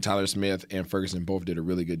 I think Tyler Smith and Ferguson both did a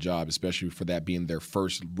really good job, especially for that being their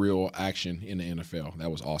first real action in the NFL.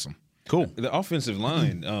 That was awesome. Cool. The offensive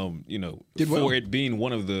line, for it being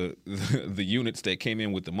one of the units that came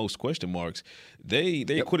in with the most question marks, they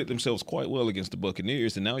acquitted themselves quite well against the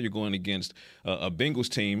Buccaneers, and now you're going against a Bengals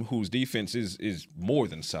team whose defense is more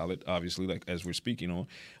than solid, obviously, like as we're speaking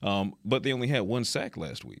on. But they only had 1 sack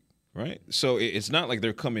last week. Right. So it's not like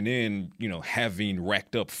they're coming in, having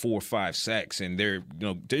racked up 4 or 5 sacks, and they're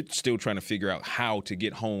still trying to figure out how to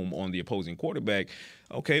get home on the opposing quarterback.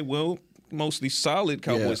 Okay, well, mostly solid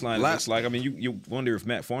Cowboys line looks like. I mean, you wonder if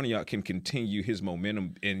Matt Farniok can continue his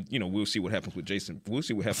momentum, and we'll see what happens with Jason. We'll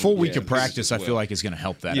see what happens. Full week of practice, I feel like is going to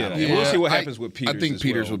help that out. We'll see what happens with Peters. I think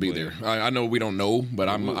Peters will be there. I know we don't know, but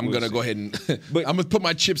I'm going to go ahead and I'm going to put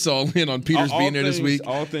my chips all in on Peters being there this week.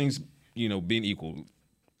 All things, being equal.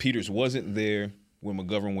 Peters wasn't there when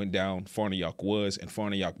McGovern went down. Farniok was, and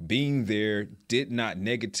Farniok being there did not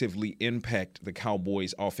negatively impact the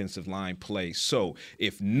Cowboys' offensive line play. So,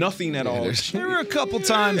 if nothing at all, there were a couple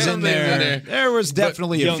times in there. There was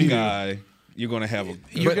definitely a few. Guy, you're going to have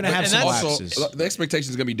some lapses. Also, the expectation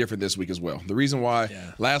is going to be different this week as well. The reason why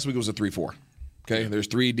last week was a 3-4. Okay, there's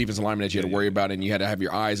 3 defensive linemen that you had to worry about, and you had to have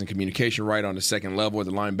your eyes and communication right on the second level with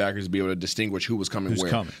the linebackers to be able to distinguish who was coming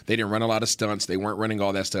where. They didn't run a lot of stunts. They weren't running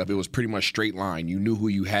all that stuff. It was pretty much straight line. You knew who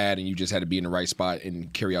you had, and you just had to be in the right spot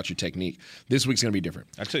and carry out your technique. This week's going to be different.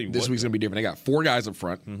 I tell you this week's going to be different. They got 4 guys up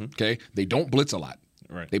front, okay? They don't blitz a lot.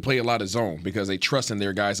 Right. They play a lot of zone because they trust in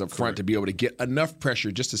their guys up front to be able to get enough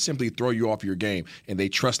pressure just to simply throw you off your game, and they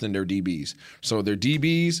trust in their DBs. So their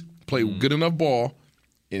DBs play good enough ball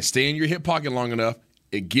and stay in your hip pocket long enough.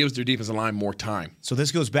 It gives their defensive line more time. So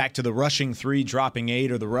this goes back to the rushing 3, dropping 8,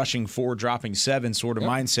 or the rushing 4, dropping 7 sort of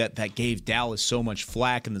mindset that gave Dallas so much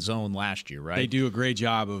flack in the zone last year, right? They do a great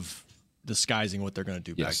job of disguising what they're going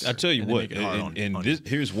to do back there. I tell you what,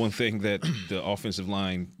 here's one thing that the offensive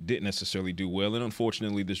line didn't necessarily do well, and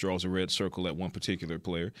unfortunately this draws a red circle at one particular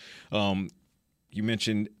player. You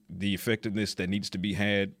mentioned the effectiveness that needs to be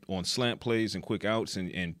had on slant plays and quick outs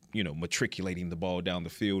and matriculating the ball down the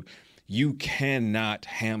field. You cannot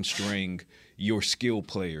hamstring your skill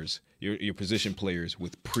players, your position players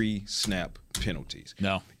with pre-snap penalties.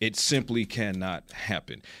 No. It simply cannot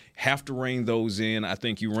happen. Have to rein those in. I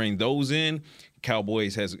think you rein those in,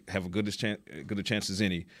 Cowboys have a good a chance as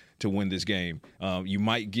any to win this game. You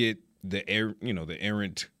might get the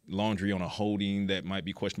errant laundry on a holding that might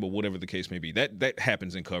be questionable, whatever the case may be. That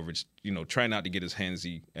happens in coverage. Try not to get as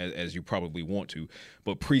handsy as you probably want to,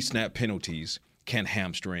 but pre-snap penalties can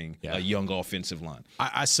hamstring a young offensive line.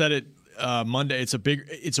 I said it Monday.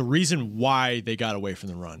 It's a reason why they got away from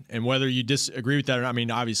the run. And whether you disagree with that or not, I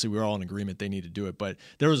mean, obviously we're all in agreement they need to do it. But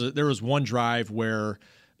there was one drive where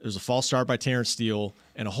there was a false start by Terrence Steele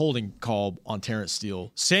and a holding call on Terrence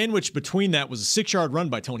Steele. Sandwiched between that was a 6-yard run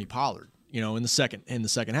by Tony Pollard. In the second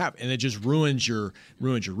half, and it just ruins your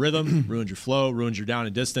rhythm, ruins your flow, ruins your down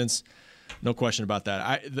and distance. No question about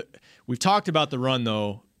that. We've talked about the run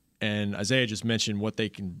though. And Isaiah just mentioned what they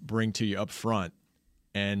can bring to you up front.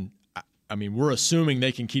 And, I mean, we're assuming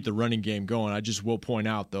they can keep the running game going. I just will point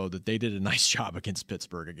out, though, that they did a nice job against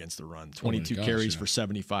Pittsburgh against the run. 22 carries for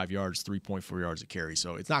 75 yards, 3.4 yards a carry.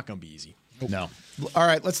 So it's not going to be easy. No. All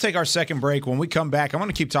right, let's take our second break. When we come back, I want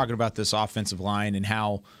to keep talking about this offensive line and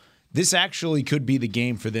how this actually could be the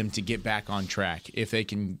game for them to get back on track. If they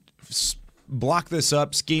can block this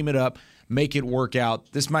up, scheme it up, make it work out.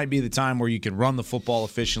 This might be the time where you can run the football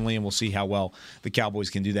efficiently, and we'll see how well the Cowboys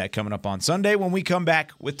can do that coming up on Sunday when we come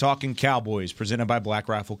back with Talking Cowboys, presented by Black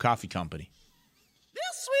Rifle Coffee Company.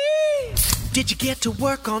 Sweet! Did you get to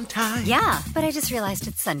work on time? Yeah, but I just realized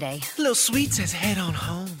it's Sunday. Little Sweet says head on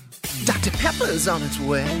home. Dr. Pepper's on its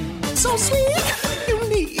way. So sweet,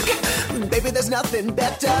 unique. Baby, there's nothing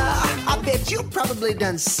better. I bet you've probably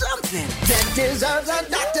done something that deserves a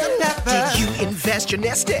Dr. Pepper. Did you invest your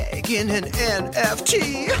nest egg in an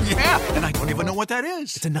NFT? Yeah, and I don't even know what that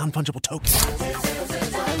is. It's a non-fungible token.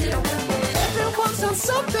 Everyone's done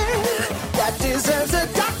something that deserves a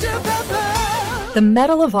Dr. Pepper. The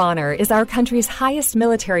Medal of Honor is our country's highest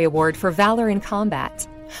military award for valor in combat.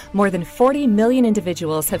 More than 40 million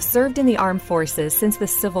individuals have served in the armed forces since the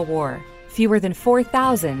Civil War. Fewer than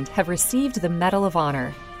 4,000 have received the Medal of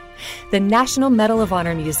Honor. The National Medal of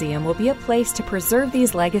Honor Museum will be a place to preserve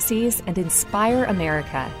these legacies and inspire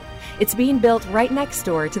America. It's being built right next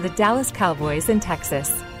door to the Dallas Cowboys in Texas.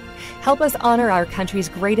 Help us honor our country's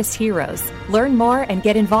greatest heroes. Learn more and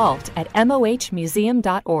get involved at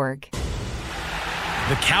mohmuseum.org.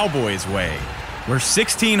 The Cowboys way, where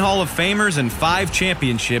 16 Hall of Famers and 5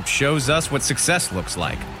 championships shows us what success looks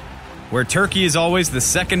like. Where turkey is always the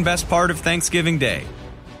second best part of Thanksgiving Day.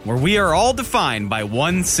 Where we are all defined by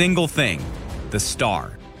one single thing, the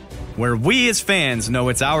star. where we as fans know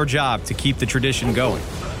it's our job to keep the tradition going.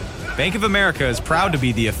 Bank of America is proud to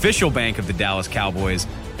be the official bank of the Dallas Cowboys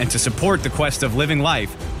and to support the quest of living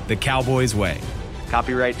life the Cowboys way.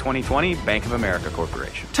 Copyright 2020, Bank of America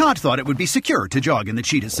Corporation. Todd thought it would be secure to jog in the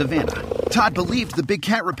cheetah savanna. Todd believed the big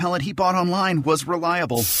cat repellent he bought online was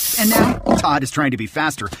reliable. And now, Todd is trying to be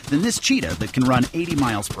faster than this cheetah that can run 80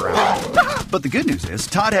 miles per hour. But the good news is,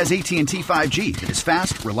 Todd has AT&T 5G that is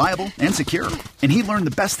fast, reliable, and secure. And he learned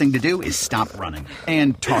the best thing to do is stop running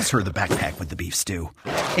and toss her the backpack with the beef stew.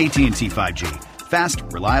 AT&T 5G. Fast,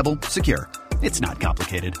 reliable, secure. It's not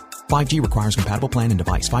complicated. 5G requires compatible plan and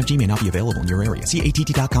device. 5G may not be available in your area. See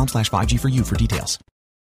att.com/5G for you for details.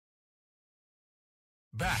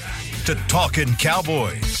 Back to Talking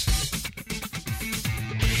Cowboys.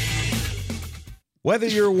 Whether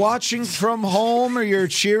you're watching from home or you're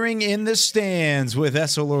cheering in the stands, with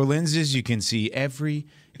Essilor lenses, you can see every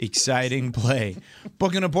exciting play.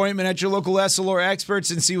 Book an appointment at your local Essilor experts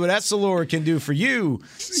and see what Essilor can do for you.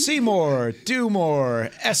 See more, do more,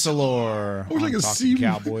 Essilor. I wish I could see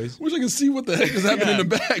Cowboys. Wish I could see what the heck is happening in the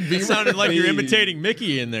back. It sounded like you're imitating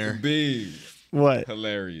Mickey in there. Beam. What?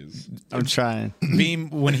 Hilarious. I'm trying. Beam,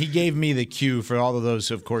 when he gave me the cue, for all of those,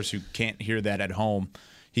 of course, who can't hear that at home,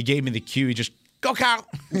 he gave me the cue. He just, go Cow.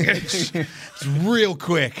 It's real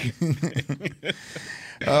quick.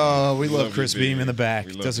 Oh, we love Chris Beam in the back.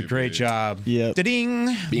 Does a great job. Yeah.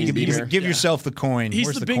 Da-ding. Give yourself the coin. He's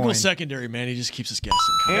Where's the bingo coin? Secondary, man. He just keeps us guessing.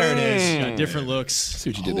 There it is. Got different looks.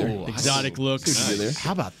 See what you did there. Exotic looks. See what you did there.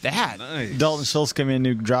 How about that? Nice. Dalton Schultz gave me a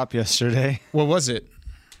new drop yesterday. What was it?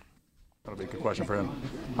 That'll be a good question for him.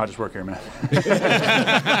 I just work here, man.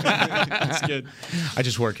 That's good. I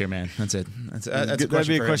just work here, man. That's it. That's That'd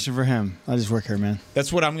be a question for him. I just work here, man.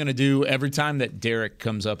 That's what I'm going to do every time that Derek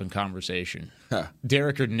comes up in conversation. Huh.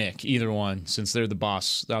 Derek or Nick, either one, since they're the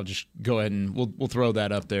boss. I'll just go ahead and we'll throw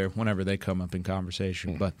that up there whenever they come up in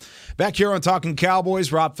conversation. But back here on Talking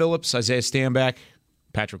Cowboys, Rob Phillips, Isaiah Stanback,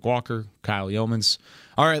 Patrick Walker, Kyle Yeomans.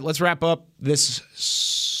 All right, let's wrap up this.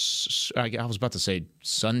 I was about to say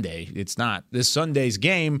Sunday. It's not. This Sunday's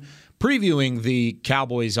game, previewing the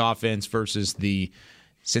Cowboys offense versus the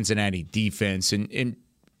Cincinnati defense. And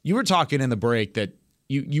you were talking in the break that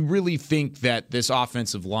you really think that this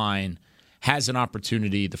offensive line has an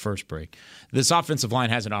opportunity, the first break. This offensive line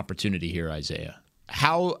has an opportunity here, Isaiah.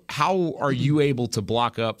 How are you able to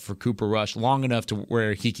block up for Cooper Rush long enough to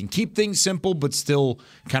where he can keep things simple but still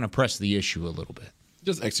kind of press the issue a little bit?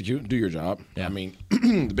 Just execute, do your job. Yeah. I mean,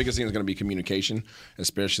 the biggest thing is going to be communication,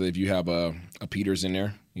 especially if you have a Peters in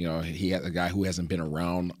there. You know, he has a guy who hasn't been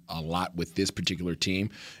around a lot with this particular team,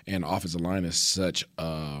 and offensive line is such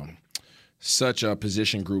a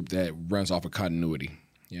position group that runs off of continuity.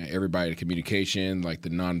 Yeah, everybody, the communication, like the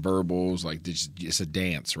nonverbals, like it's a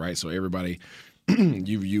dance, right? So everybody.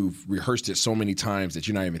 You've rehearsed it so many times that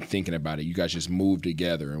you're not even thinking about it. You guys just move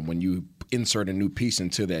together, and when you insert a new piece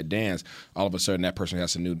into that dance, all of a sudden that person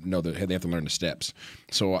has to know that they have to learn the steps.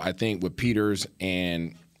 So I think with Peters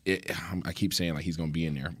and I keep saying like he's going to be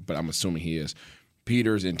in there, but I'm assuming he is.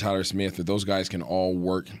 Peters and Tyler Smith, if those guys can all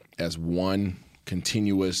work as one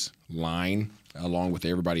continuous line along with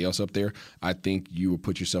everybody else up there, I think you will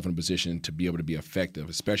put yourself in a position to be able to be effective,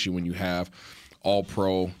 especially when you have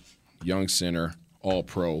all-pro, young center,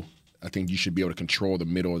 all-pro. I think you should be able to control the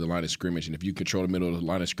middle of the line of scrimmage. And if you control the middle of the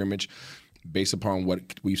line of scrimmage, based upon what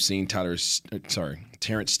we've seen Terrence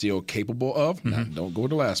Steele capable of, now, don't go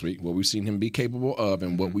to last week, what we've seen him be capable of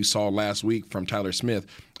and what we saw last week from Tyler Smith,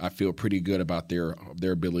 I feel pretty good about their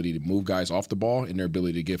ability to move guys off the ball and their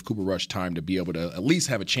ability to give Cooper Rush time to be able to at least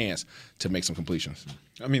have a chance to make some completions.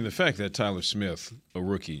 I mean, the fact that Tyler Smith, a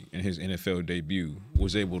rookie in his NFL debut,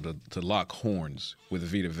 was able to lock horns with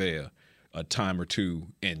Vita Vea a time or two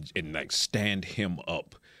and like stand him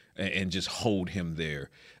up and just hold him there.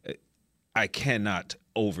 I cannot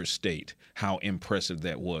overstate how impressive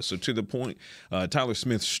that was. So to the point, Tyler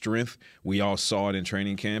Smith's strength, we all saw it in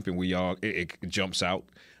training camp, and it jumps out.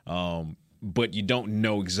 But you don't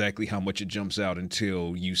know exactly how much it jumps out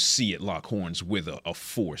until you see it lock horns with a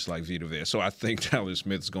force like Vita Vea. So I think Tyler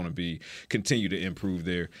Smith is going to continue to improve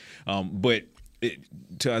there. But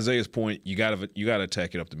to Isaiah's point, you got to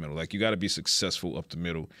attack it up the middle. Like, you got to be successful up the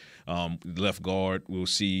middle. Left guard, we'll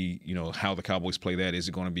see, how the Cowboys play that. Is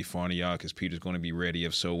it going to be Farniok? Is Peters going to be ready?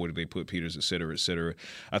 If so, where do they put Peters, et cetera, et cetera?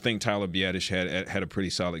 I think Tyler Biadasz had a pretty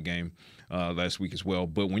solid game last week as well.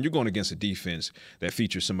 But when you're going against a defense that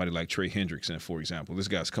features somebody like Trey Hendrickson, for example, this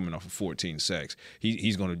guy's coming off of 14 sacks.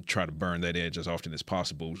 He's going to try to burn that edge as often as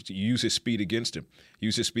possible. Use his speed against him.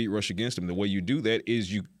 Use his speed rush against him. The way you do that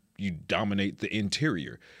is you dominate the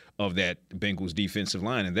interior of that Bengals defensive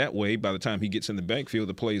line. And that way, by the time he gets in the backfield,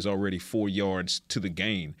 the play is already 4 yards to the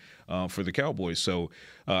gain for the Cowboys. So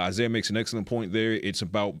Isaiah makes an excellent point there. It's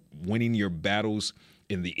about winning your battles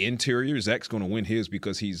in the interior. Zach's going to win his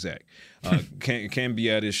because he's Zach. Can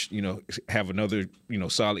Biadish, have another,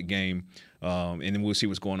 solid game, and then we'll see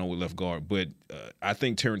what's going on with left guard. But I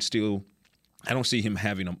think Terrence Steele, I don't see him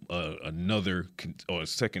having another or a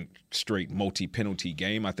second straight multi-penalty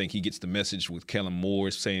game. I think he gets the message with Kellen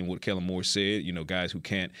Moore saying what Kellen Moore said. Guys who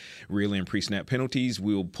can't reel in pre-snap penalties,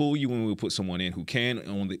 we'll pull you and we'll put someone in who can.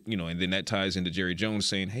 And then that ties into Jerry Jones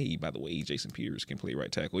saying, hey, by the way, Jason Peters can play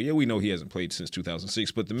right tackle. Yeah, we know he hasn't played since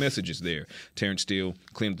 2006, but the message is there. Terrence Steele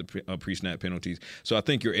cleaned up the pre-snap penalties. So I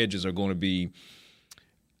think your edges are going to be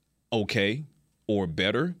okay or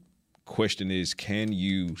better. Question is, can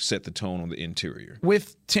you set the tone on the interior?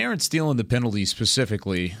 With Terrence Steele and the penalties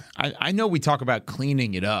specifically, I know we talk about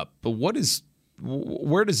cleaning it up, but where does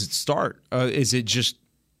it start? Is it just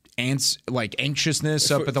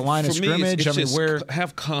anxiousness up at the line of scrimmage?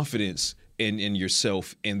 Have confidence in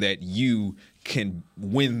yourself and that you can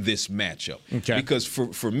win this matchup. Okay. Because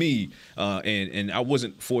for me, and I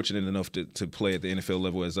wasn't fortunate enough to play at the NFL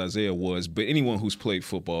level as Isaiah was, but anyone who's played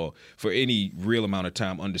football for any real amount of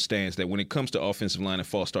time understands that when it comes to offensive line and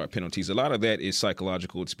false start penalties, a lot of that is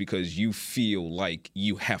psychological. It's because you feel like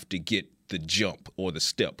you have to get the jump or the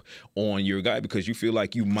step on your guy because you feel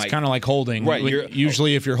like you might. It's kind of like holding. Right.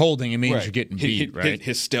 Usually if you're holding, it means you're getting beat, right?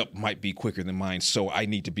 His step might be quicker than mine, so I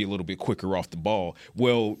need to be a little bit quicker off the ball.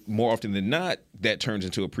 Well, more often than not, that turns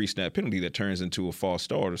into a pre-snap penalty, that turns into a false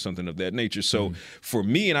start or something of that nature. So for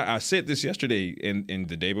me, and I said this yesterday and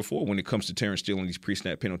the day before, when it comes to Terrence Steele and these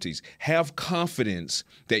pre-snap penalties, have confidence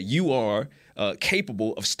that you are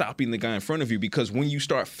capable of stopping the guy in front of you, because when you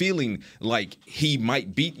start feeling like he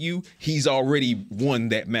might beat you, he's already won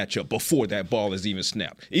that matchup before that ball is even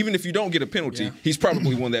snapped. Even if you don't get a penalty, he's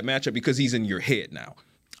probably won that matchup because he's in your head now.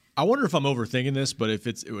 I wonder if I'm overthinking this, but if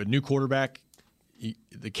it's a new quarterback,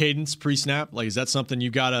 the cadence pre-snap, is that something they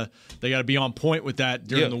gotta be on point with that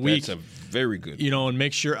during the week? That's a very good. And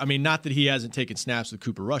make sure. I mean, not that he hasn't taken snaps with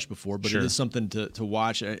Cooper Rush before, but it is something to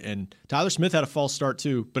watch. And Tyler Smith had a false start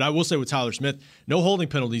too. But I will say with Tyler Smith, no holding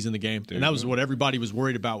penalties in the game, and that was what everybody was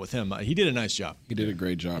worried about with him. He did a nice job. He did a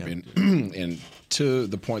great job, and to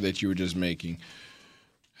the point that you were just making,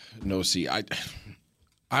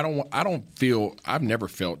 I've never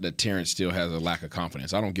felt that Terrence Steele has a lack of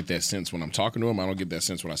confidence. I don't get that sense when I'm talking to him. I don't get that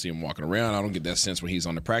sense when I see him walking around. I don't get that sense when he's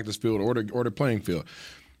on the practice field or the playing field.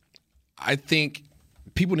 I think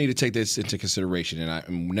people need to take this into consideration,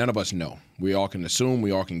 and none of us know. We all can assume.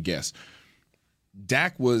 We all can guess.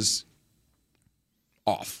 Dak was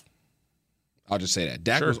off. I'll just say that.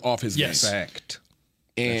 Dak was off his game. Fact.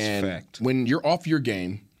 And That's fact. When you're off your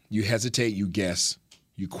game, you hesitate, you guess,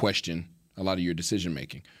 you question a lot of your decision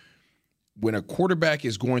making. When a quarterback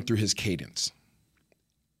is going through his cadence,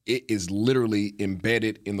 it is literally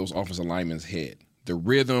embedded in those offensive linemen's head. The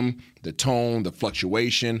rhythm, the tone, the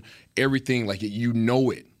fluctuation, everything,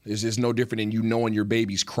 it. It's just no different than knowing your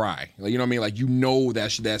baby's cry. You know what I mean?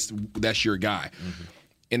 That's your guy. Mm-hmm.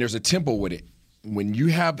 And there's a tempo with it. When you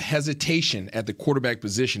have hesitation at the quarterback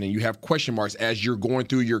position and you have question marks as you're going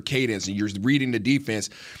through your cadence and you're reading the defense,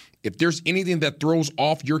 if there's anything that throws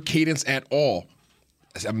off your cadence at all,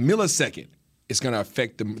 a millisecond, it's going to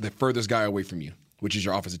affect the furthest guy away from you, which is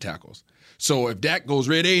your offensive tackles. So if Dak goes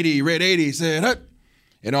red 80, said, huh,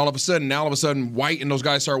 and all of a sudden, White and those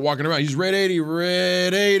guys start walking around, he's red 80,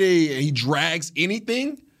 and he drags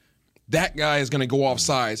anything, that guy is going to go off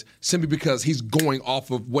sides simply because he's going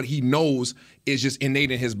off of what he knows is just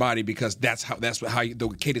innate in his body, because that's how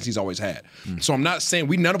the cadence he's always had. So I'm not saying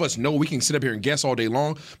none of us know. We can sit up here and guess all day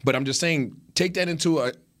long, but I'm just saying take that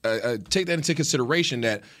into consideration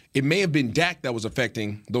that it may have been Dak that was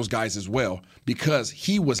affecting those guys as well, because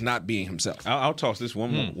he was not being himself. I'll toss this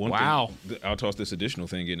one more. Wow. Thing. I'll toss this additional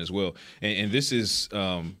thing in as well, and this is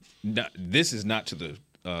not to the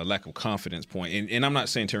lack of confidence point. And I'm not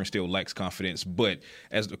saying Terrence Steele lacks confidence, but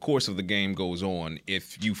as the course of the game goes on,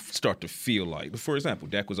 if you start to feel like, for example,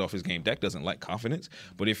 Dak was off his game. Dak doesn't like confidence,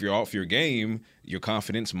 but if you're off your game, your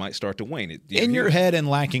confidence might start to wane. In your head and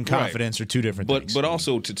lacking confidence are two different things. But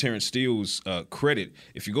also, to Terrence Steele's credit,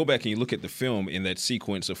 if you go back and you look at the film in that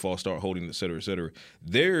sequence of false start holding, et cetera,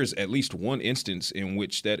 there's at least one instance in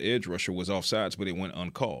which that edge rusher was offsides, but it went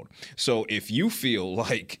uncalled. So if you feel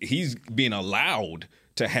like he's being allowed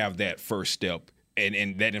to have that first step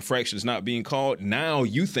and that infraction is not being called, now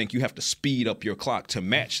you think you have to speed up your clock to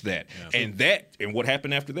match that. Yeah. And what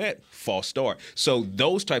happened after that? False start. So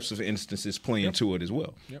those types of instances play into it as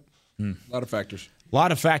well. Yep. A lot of factors. A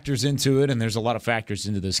lot of factors into it, and there's a lot of factors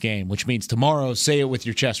into this game, which means tomorrow, Say It With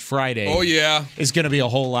Your Chest Friday. Oh, yeah. Is going to be a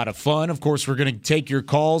whole lot of fun. Of course, we're going to take your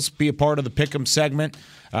calls, be a part of the Pick'em segment.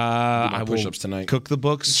 I will push-ups tonight. Cook the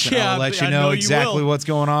books. Yeah, I'll let you I know know exactly you what's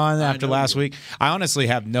going on after last week. I honestly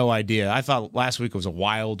have no idea. I thought last week was a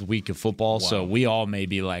wild week of football, so we all may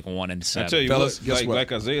be like 1-7. I tell you, Fellas, what, guess what?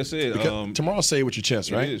 like Isaiah said, tomorrow, Say It With Your Chest,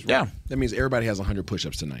 right? It is, Yeah. That means everybody has 100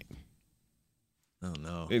 push-ups tonight. Oh,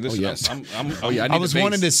 no. Hey, listen, yes. I was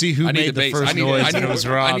wanting to see who made the first noise, and it was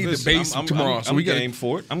Rob. I need the bass tomorrow. I'm game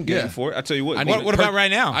for it. I'm game for it. I tell you what. What about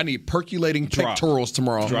right now? I need perculating pectorals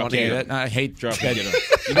tomorrow. I hate Drop that.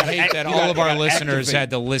 it. I hate that all of our listeners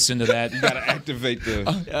had to listen to that. You got to activate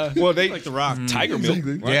the. Well, they like the Rock. Tiger Milk.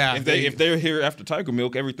 Right? Yeah. If they're here after Tiger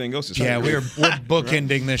Milk, everything else is. Yeah, we're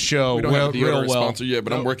bookending this show. We don't have a real deodorant well. sponsor yet,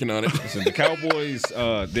 but I'm working on it. Listen, the Cowboys,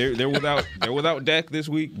 they're without Dak this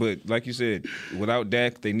week, but like you said, without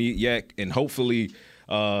Dak, they need Yak, and hopefully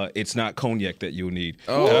it's not cognac that you'll need.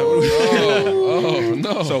 Oh,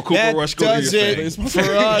 no. So Cooper That Rush, go does do your it thing. for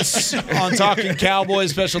us on Talking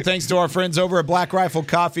Cowboys. Special thanks to our friends over at Black Rifle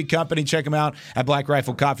Coffee Company. Check them out at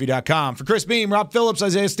blackriflecoffee.com. For Chris Beam, Rob Phillips,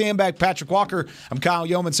 Isaiah Stanback, Patrick Walker, I'm Kyle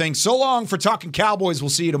Yeoman saying so long for Talking Cowboys. We'll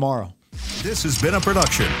see you tomorrow. This has been a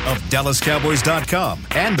production of DallasCowboys.com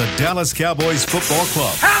and the Dallas Cowboys Football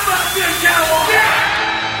Club. How about this, Cowboys?